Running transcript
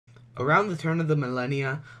Around the turn of the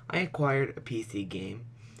millennia, I acquired a PC game.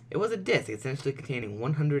 It was a disc essentially containing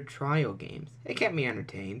 100 trial games. It kept me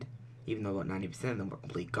entertained, even though about 90% of them were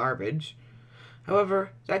complete garbage.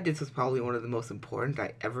 However, that disc was probably one of the most important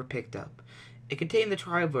I ever picked up. It contained the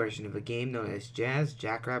trial version of a game known as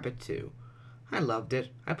Jackrabbit 2. I loved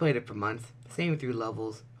it. I played it for months, same through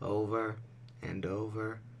levels, over and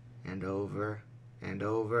over and over and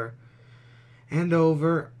over and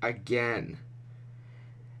over again.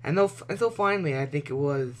 And so finally, I think it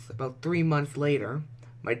was about 3 months later,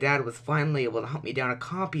 my dad was finally able to hunt me down a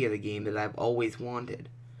copy of the game that I've always wanted.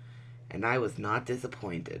 And I was not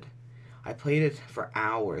disappointed. I played it for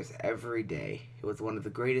hours every day. It was one of the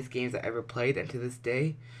greatest games I ever played, and to this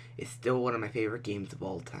day, it's still one of my favorite games of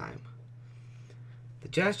all time. The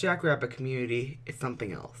Jackrabbit community is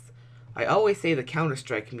something else. I always say the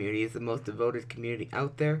Counter-Strike community is the most devoted community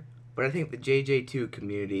out there, but I think the JJ2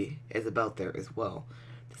 community is about there as well.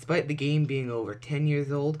 Despite the game being over 10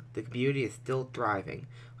 years old, the community is still thriving.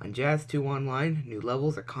 On Jazz 2 Online, new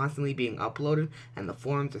levels are constantly being uploaded, and the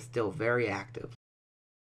forums are still very active.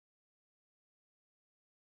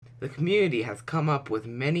 The community has come up with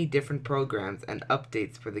many different programs and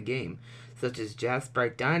updates for the game, such as Jazz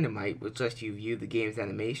Sprite Dynamite, which lets you view the game's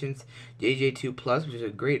animations, JJ2 Plus, which is a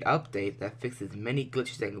great update that fixes many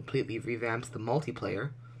glitches and completely revamps the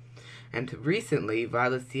multiplayer. And recently,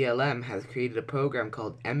 Violet CLM has created a program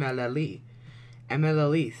called MLLE.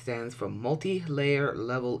 MLLE stands for Multi-Layer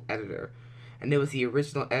Level Editor, and it was the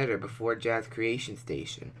original editor before Jazz Creation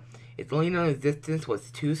Station. Its only known existence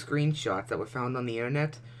was 2 screenshots that were found on the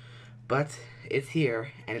internet, but it's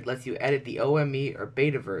here, and it lets you edit the OME or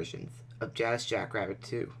beta versions of Jazz Jackrabbit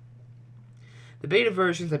 2. The beta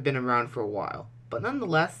versions have been around for a while, but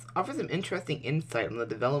nonetheless offer some interesting insight on the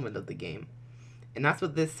development of the game. And that's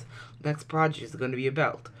what this next project is going to be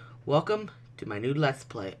about. Welcome to my new Let's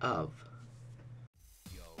Play of...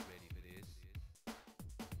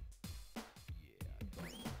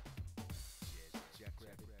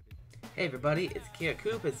 Hey everybody, it's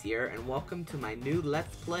Koopas here, and welcome to my new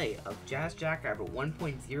Let's Play of Jazz Jackrabbit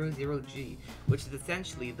 1.00G, which is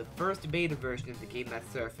essentially the first beta version of the game that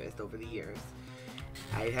surfaced over the years.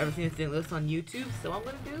 I haven't seen this list on YouTube, so I'm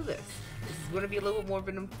going to do this. This is going to be a little bit more of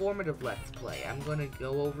an informative Let's Play. I'm going to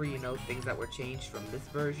go over, things that were changed from this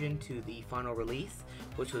version to the final release,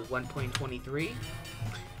 which was 1.23.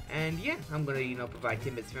 And yeah, I'm going to, provide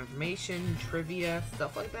tidbits of information, trivia,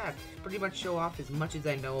 stuff like that. Pretty much show off as much as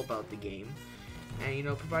I know about the game, and,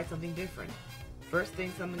 provide something different. First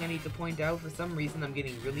thing, something I need to point out, for some reason I'm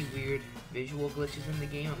getting really weird visual glitches in the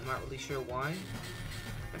game. I'm not really sure why.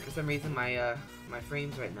 And for some reason my my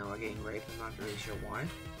frames right now are getting raped. I'm not really sure why.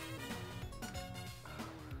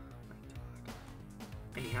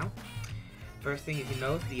 Anyhow, first thing is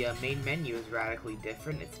the main menu is radically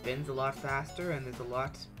different. It spins a lot faster, and it's a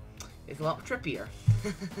lot trippier.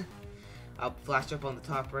 I'll flash up on the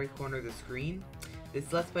top right corner of the screen.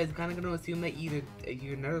 This Let's Play is kind of going to assume that either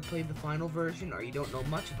you've never played the final version or you don't know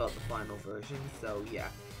much about the final version, so yeah.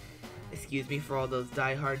 Excuse me for all those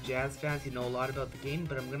die-hard Jazz fans who know a lot about the game,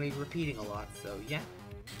 but I'm going to be repeating a lot, so yeah.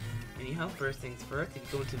 Anyhow, first things first,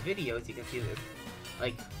 if you go into videos, you can see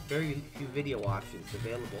there's, very few video options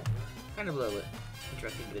available. Kind of a little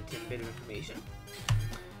interesting bit of information.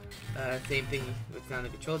 Same thing with sound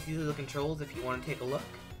and controls. These are the controls if you want to take a look.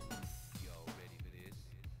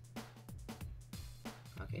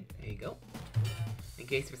 Okay, there you go. In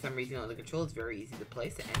case for some reason you don't know the controls, it's very easy to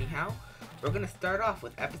place. Anyhow, we're going to start off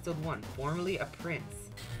with episode 1, formerly a prince.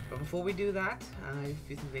 But before we do that, I have a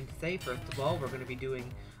few things to say. First of all, I'm going to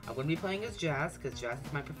be playing as Jazz, because Jazz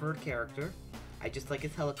is my preferred character. I just like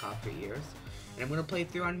his helicopter ears. And I'm going to play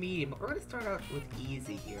through on medium, but we're going to start out with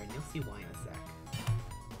easy here, and you'll see why in a sec.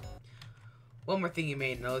 One more thing you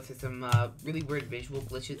may notice is some really weird visual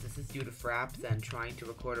glitches. This is due to fraps and trying to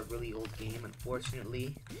record a really old game.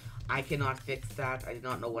 Unfortunately, I cannot fix that. I do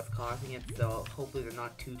not know what's causing it, so hopefully they're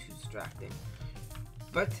not too distracting.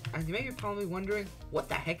 But as you may be probably wondering, what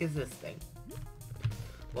the heck is this thing?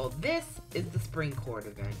 Well, this is the Spring Court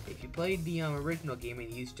event. If you played the original game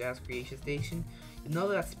and used Jazz Creation Station, you know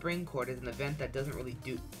that Spring Court is an event that doesn't really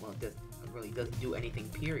do anything,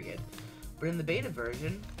 period. But in the beta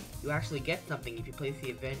version, you actually get something if you place the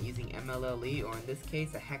event using MLLE, or in this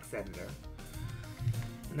case, a hex editor.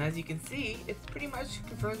 And as you can see, it pretty much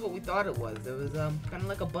confirms what we thought it was. It was kind of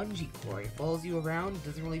like a bungee cord. It follows you around, it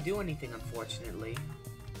doesn't really do anything, unfortunately.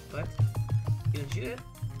 But you can shoot it.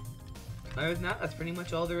 Other than that, that's pretty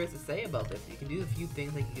much all there is to say about this. You can do a few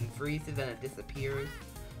things, like you can freeze it, then it disappears.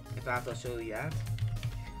 In fact, I'll show you that.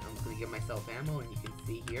 I'm just going to give myself ammo, and you can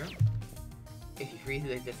see here. If you freeze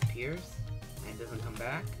it, it disappears, and it doesn't come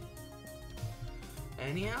back.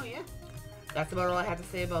 Anyhow, yeah. That's about all I have to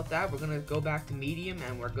say about that. We're going to go back to medium,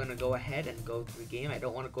 and we're going to go ahead and go through the game. I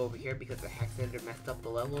don't want to go over here because the hex editor messed up the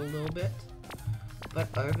level a little bit. But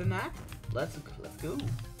other than that, let's go.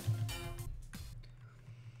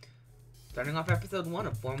 Starting off episode 1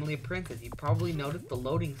 of Formerly a Prince, as you probably noticed, the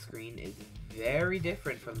loading screen is very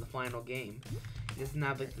different from the final game. It doesn't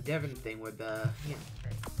have like the Devon thing where the, yeah,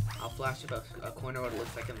 I'll flash up a corner what it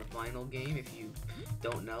looks like in the final game if you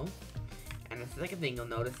don't know. And the second thing you'll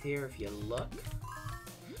notice here, if you look,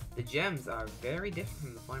 the gems are very different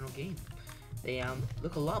from the final game. They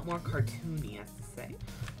look a lot more cartoony, I have to say.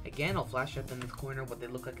 Again, I'll flash up in this corner what they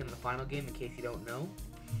look like in the final game in case you don't know.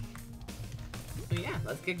 So yeah,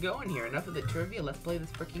 let's get going here. Enough of the trivia, let's play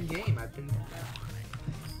this freaking game.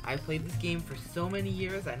 I've played this game for so many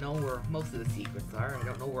years, I know where most of the secrets are. I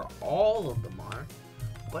don't know where all of them are.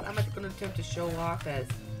 But I'm going to attempt to show off as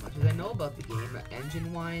much as I know about the game,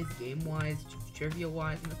 engine-wise, game-wise,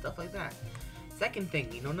 trivia-wise, and stuff like that. Second thing,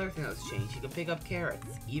 another thing that's changed, you can pick up carrots,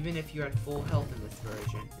 even if you're at full health in this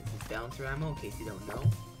version. This is bouncer ammo, in case you don't know.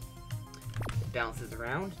 It bounces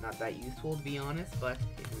around, not that useful to be honest, but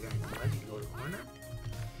if we're going to ledge, you can go to the corner.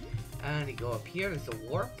 And you go up here, there's a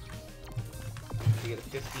warp. You get a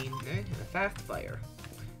 15 and a fast fire.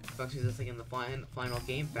 It functions just like in the final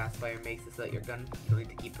game. Fast fire makes it so that your gun, you don't need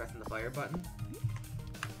to keep pressing the fire button.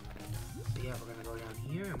 So yeah, we're gonna go down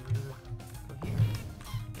here and we're gonna go here.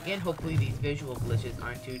 Again, hopefully these visual glitches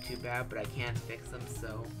aren't too bad, but I can't fix them,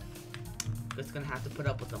 so I'm just gonna have to put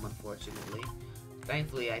up with them, unfortunately.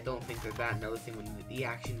 Thankfully, I don't think they're that noticing when the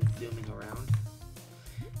action is zooming around.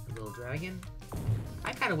 The little dragon.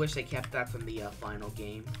 I kind of wish they kept that from the final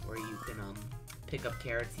game, where you can pick up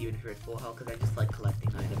carrots even if you're at full health, because I just like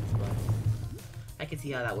collecting items, but I can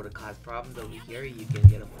see how that would have caused problems. Over here, you can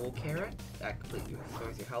get a full carrot that completely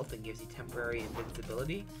restores your health and gives you temporary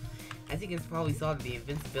invincibility. As you can probably saw, the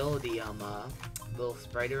invincibility little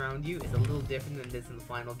sprite around you is a little different than this in the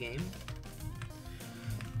final game.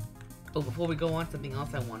 Oh, before we go on, something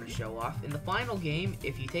else I want to show off. In the final game,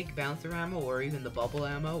 if you take bouncer ammo or even the bubble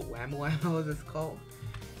ammo, whammo ammo as it's called,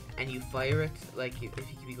 and you fire it, like if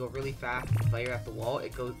you go really fast and fire at the wall,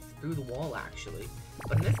 it goes through the wall actually.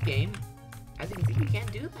 But in this game, as you can see, you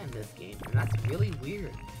can't do that in this game, and that's really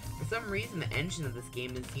weird. For some reason, the engine of this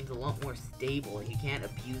game seems a lot more stable, and you can't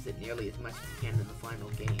abuse it nearly as much as you can in the final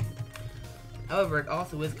game. However, it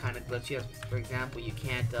also is kind of glitchy. As, for example, you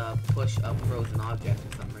can't push up frozen objects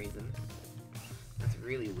for some reason. That's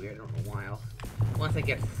really weird. I don't know why. Once I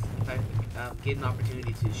get an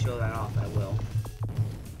opportunity to show that off, I will.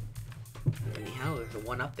 Anyhow, there's a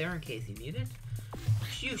one up there in case you need it.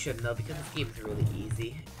 You should know because this game is really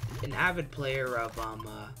easy. An avid player of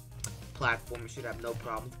platformers should have no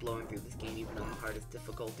problems blowing through this game, even on the hardest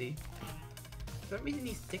difficulty. For some reason,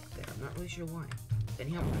 you stick there. I'm not really sure why.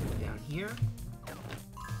 Anyhow, we're gonna go down here.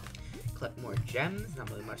 Collect more gems. Not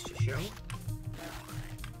really much to show.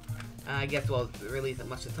 I guess, well, there really isn't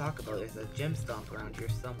much to talk about. There's a gem stomp around here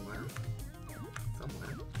somewhere.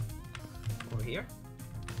 Over here.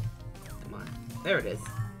 Come on. There it is.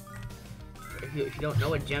 If you don't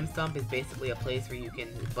know, a gem stomp is basically a place where you can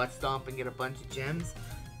butt stomp and get a bunch of gems.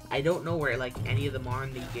 I don't know where, like, any of them are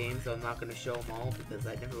in the game, so I'm not going to show them all because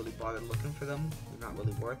I never really bothered looking for them. They're not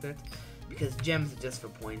really worth it. Because gems are just for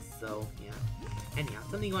points, so, yeah. Anyhow,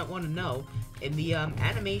 something you might want to know, in the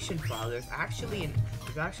animation file, there's actually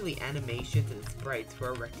animations and sprites for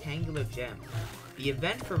a rectangular gem. The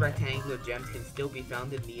event for rectangular gems can still be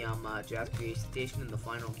found in the Jazz Creation Station in the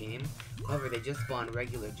final game. However, they just spawn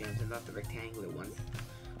regular gems and not the rectangular ones.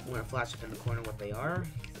 I'm going to flash up in the corner what they are,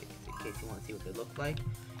 in case you want to see what they look like.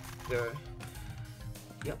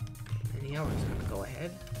 Yep. Anyhow, we're just going to go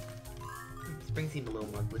ahead. Spring seemed a little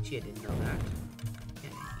more glitchy, I didn't know that.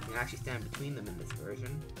 And you can actually stand between them in this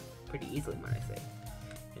version. Pretty easily, might I say.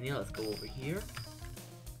 And yeah, let's go over here.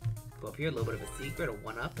 Go up here, a little bit of a secret, a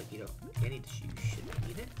one-up, like you shouldn't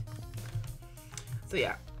need it. So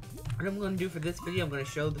yeah, what I'm going to do for this video, I'm going to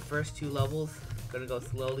show the first two levels. I'm going to go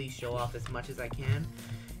slowly, show off as much as I can.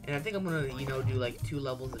 And I think I'm going to, do like 2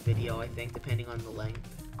 levels of video, I think, depending on the length.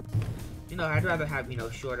 I'd rather have,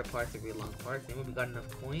 shorter parts than really long parts. And when we got enough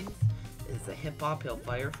coins, it's a hip-hop, he'll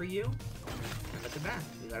fire for you. And look at that,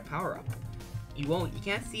 we got a power-up. You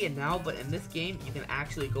can't see it now, but in this game, you can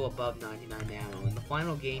actually go above 99 ammo. In the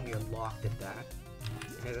final game, you're locked at that.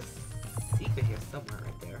 And there's a secret here somewhere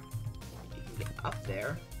right there. You can get up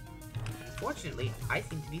there. Unfortunately, I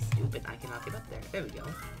seem to be stupid. I cannot get up there. There we go.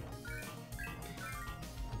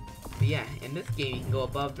 But yeah, in this game, you can go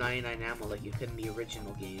above 99 ammo like you could in the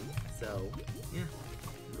original game. So, yeah,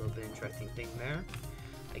 a little bit interesting thing there.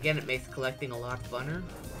 Again, it makes collecting a lot funner.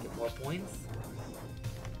 Get more points.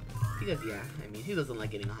 Because, yeah, I mean, who doesn't like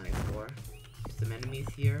getting a high score? There's some enemies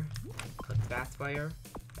here. Click fast fire.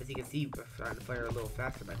 As you can see, we're trying to fire a little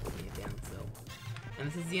faster by clicking it down, so. And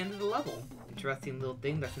this is the end of the level. Interesting little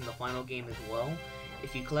thing that's in the final game as well.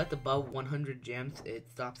 If you collect above 100 gems, it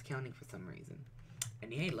stops counting for some reason.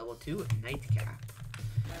 And yay, level 2, Nightcap.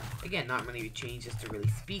 Again, not many changes to really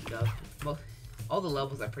speak of. All the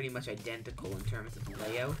levels are pretty much identical in terms of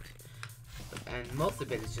layout. And most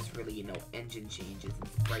of it is just really, you know, engine changes and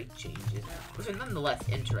sprite changes, which are nonetheless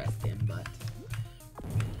interesting, but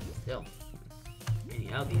still.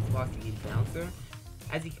 Anyhow, these blocks you need a bouncer.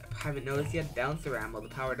 As you haven't noticed yet, bouncer ammo, the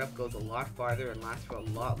powered up, goes a lot farther and lasts for a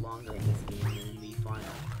lot longer in this game than in the final.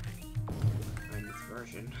 Or in this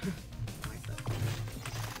version.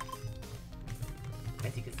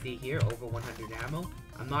 As you can see here, over 100 ammo.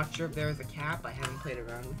 I'm not sure if there is a cap. I haven't played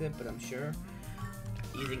around with it, but I'm sure.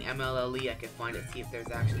 Using MLLE, I can find it, see if there's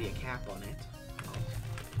actually a cap on it.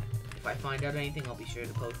 If I find out anything, I'll be sure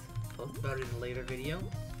to post about it in a later video.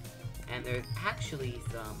 And there's actually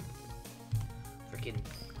some freaking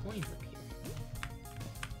coins up here.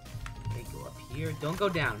 They go up here. Don't go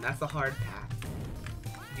down. That's the hard path.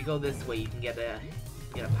 If you go this way, you can get a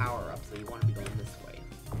power up. So you want to be going this way,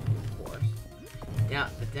 of course. Now,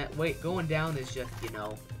 going down is just, you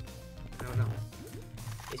know, I don't know.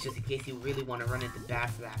 It's just in case you really want to run into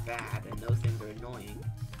bats that bad, and those things are annoying.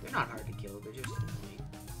 They're not hard to kill, they're just annoying.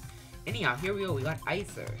 Anyhow, here we go, we got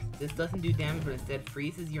Ice Earth. This doesn't do damage, but instead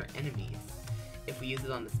freezes your enemies. If we use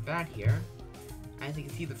it on this bat here, as you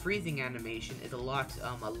can see, the freezing animation is a lot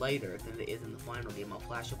lighter than it is in the final game. I'll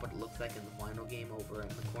flash up what it looks like in the final game over in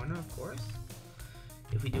the corner, of course.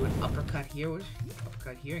 If we do an uppercut here,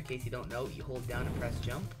 in case you don't know, you hold down and press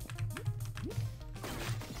jump.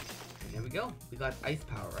 There we go. We got ice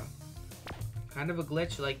power up. Kind of a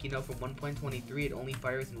glitch, like, you know, from 1.23, it only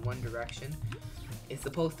fires in one direction. It's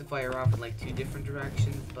supposed to fire off in, like, 2 different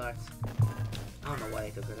directions, but I don't know why I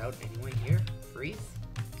took it out. Anyway, here, freeze.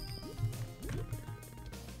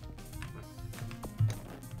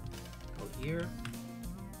 Go here.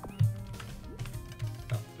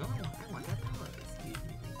 Oh, no, I want that power up. Excuse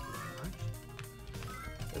me, thank you very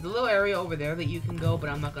much. There's a little area over there that you can go, but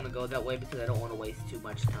I'm not going to go that way because I don't want to waste too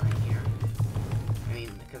much time here. I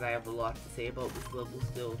mean, because I have a lot to say about this level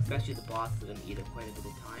still, especially the boss is going to eat up quite a bit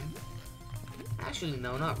of time. Actually,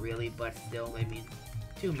 no, not really, but still, I mean,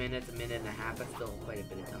 2 minutes, a minute and a half, that's still quite a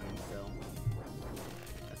bit of time, so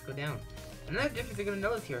let's go down. Another difference you're going to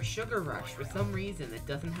notice here, Sugar Rush, for some reason, it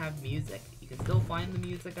doesn't have music. You can still find the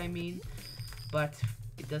music, I mean, but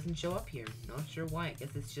it doesn't show up here. Not sure why. I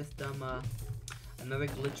guess it's just, another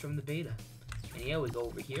glitch from the beta. And yeah, we go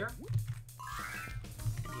over here.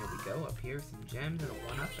 And here we go. Up here, some gems and a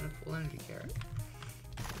 1-up and a full energy carrot.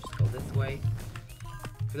 Just go this way.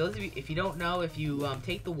 For those of you, if you don't know, if you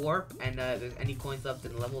take the warp and there's any coins left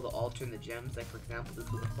in the level to alter in the gems, like for example, this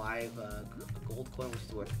was a gold coin, which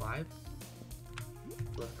is worth 5.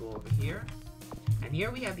 So let's go over here. And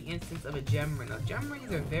here we have the instance of a gem ring. Now, gem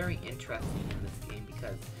rings are very interesting in this game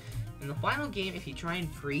because in the final game, if you try and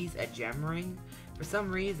freeze a gem ring, for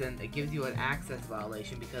some reason, it gives you an access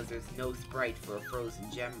violation because there's no sprite for a frozen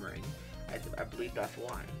gem ring. I believe that's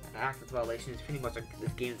why. An access violation is pretty much like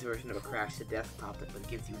this game's version of a crash to desktop that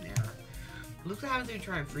gives you an error. Look what happens if you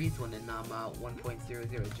try and freeze one in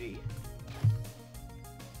 1.00G.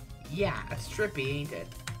 Yeah, it's trippy, ain't it?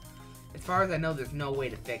 As far as I know, there's no way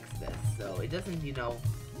to fix this, so it doesn't, you know,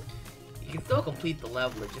 you can still complete the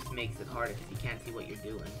level, it just makes it harder because you can't see what you're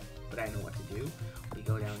doing. But I know what to do. We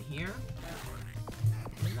go down here.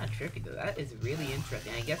 It's not tricky though, that is really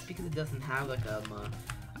interesting. I guess because it doesn't have like a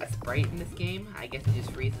sprite in this game, I guess it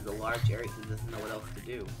just freezes a large area because it doesn't know what else to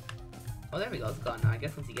do. Oh, there we go, it's gone now. I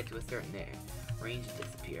guess once you get to a certain range, it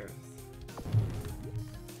disappears.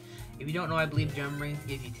 If you don't know, I believe gem rings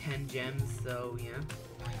give you 10 gems, so yeah.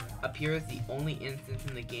 Up here is the only instance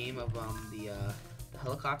in the game of the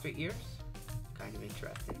helicopter ears. Kind of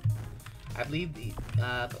interesting. I believe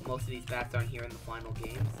but most of these bats aren't here in the final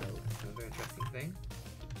game, so that's another interesting thing.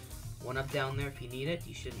 1-up down there if you need it.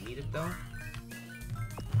 You shouldn't need it though.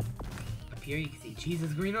 Up here you can see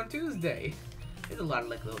Jesus Green on Tuesday. There's a lot of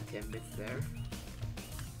like little tidbits there.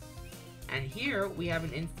 And here we have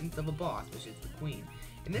an instance of a boss, which is the Queen.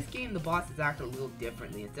 In this game, the bosses act a little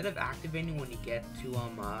differently. Instead of activating when you get to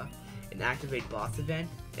an activate boss event,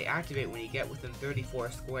 they activate when you get within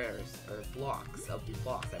 34 squares or blocks of the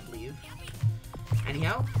boss, I believe.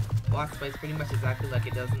 Anyhow, boss fights pretty much exactly like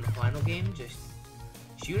it does in the final game. Just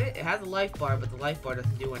shoot it. It has a life bar, but the life bar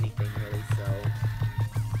doesn't do anything really. So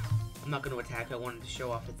I'm not going to attack. I wanted to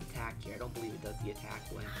show off its attack here. I don't believe it does the attack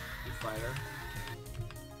when you fire.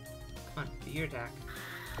 Come on, do your attack.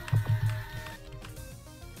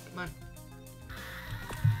 Come on.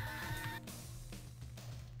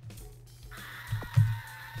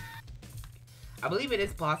 I believe it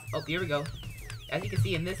is possible. Oh, here we go. As you can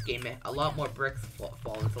see in this game, a lot more bricks fall.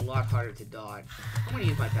 It's a lot harder to dodge. I'm gonna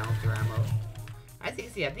use my balancer ammo. As you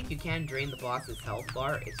can see, I think you can drain the boss's health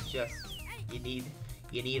bar. It's just you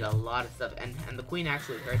need a lot of stuff, and the queen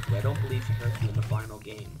actually hurts you. I don't believe she hurts you in the final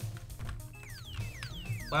game.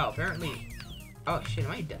 Wow, apparently. Oh shit! If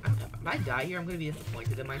I die here, I'm gonna be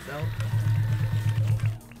disappointed in myself.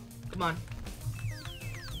 Come on.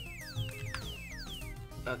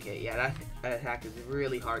 Okay, yeah, that attack is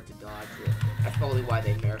really hard to dodge. That's probably why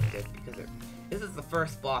they nerfed it, because this is the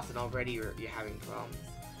first boss and already you're having problems.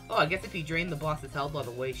 Oh, I guess if you drain the boss's health all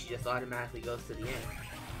the way, she just automatically goes to the end.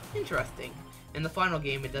 Interesting. In the final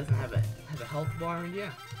game, it doesn't have a health bar, and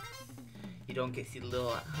yeah, you don't see the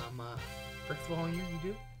little bricks falling in. You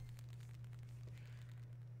do.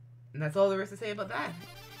 And that's all there is to say about that.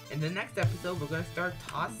 In the next episode, we're going to start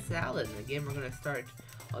tossed salad. And again, we're going to start.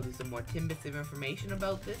 I'll do some more tidbits of information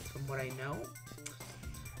about this from what I know.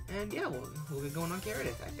 And yeah, we'll get going on Carrot.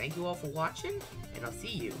 I thank you all for watching, and I'll see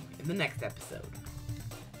you in the next episode.